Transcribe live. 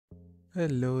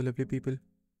Hello, lovely people.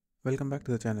 Welcome back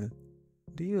to the channel.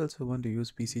 Do you also want to use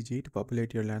PCG to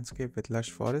populate your landscape with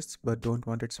lush forests but don't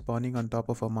want it spawning on top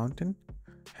of a mountain?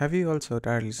 Have you also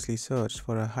tirelessly searched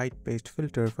for a height-based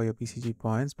filter for your PCG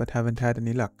points but haven't had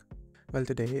any luck? Well,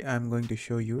 today I'm going to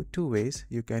show you two ways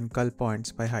you can cull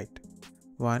points by height.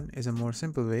 One is a more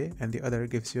simple way and the other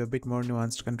gives you a bit more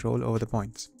nuanced control over the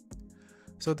points.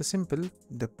 So the simple,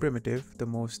 the primitive, the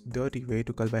most dirty way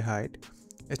to cull by height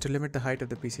is to limit the height of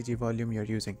the PCG volume you're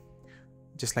using.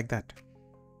 Just like that.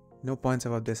 No points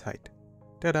above this height.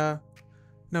 Ta-da!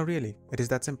 No, really, it is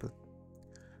that simple.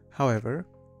 However,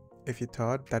 if you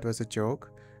thought that was a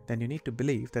joke, then you need to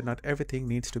believe that not everything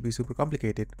needs to be super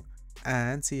complicated.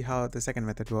 And see how the second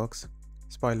method works.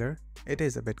 Spoiler, it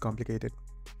is a bit complicated.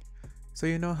 So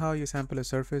you know how you sample a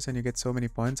surface and you get so many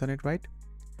points on it, right?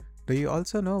 Do you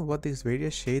also know what these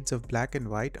various shades of black and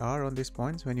white are on these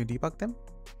points when you debug them?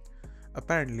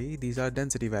 Apparently, these are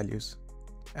density values.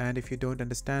 And if you don't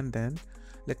understand then,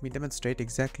 let me demonstrate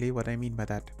exactly what I mean by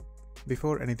that.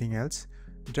 Before anything else,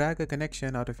 drag a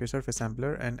connection out of your surface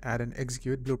sampler and add an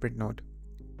execute blueprint node.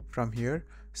 From here,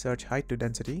 search height to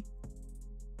density.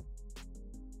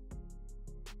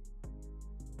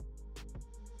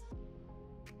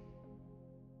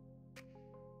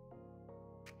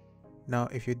 Now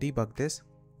if you debug this,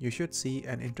 you should see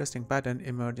an interesting pattern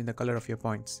emerge in the color of your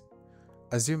points.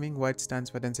 Assuming white stands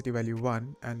for density value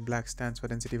 1 and black stands for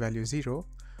density value 0,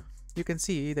 you can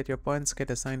see that your points get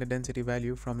assigned a density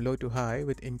value from low to high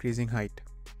with increasing height.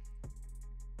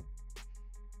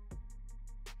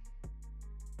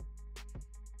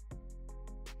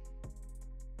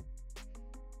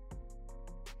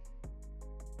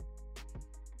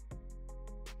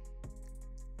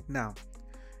 Now,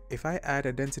 if I add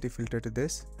a density filter to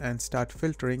this and start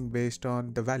filtering based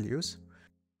on the values,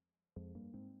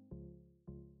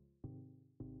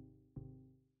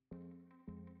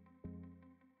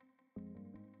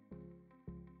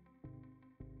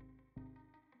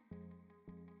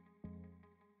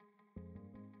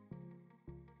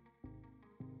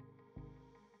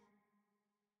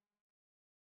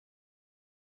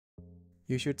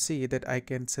 you should see that I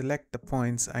can select the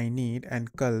points I need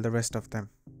and cull the rest of them.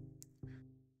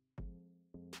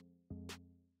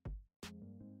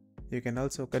 You can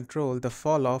also control the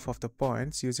fall off of the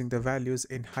points using the values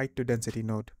in height to density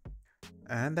node.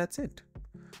 And that's it.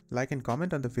 Like and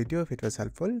comment on the video if it was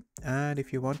helpful, and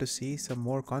if you want to see some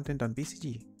more content on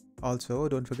PCG. Also,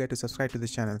 don't forget to subscribe to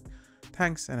this channel.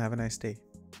 Thanks and have a nice day.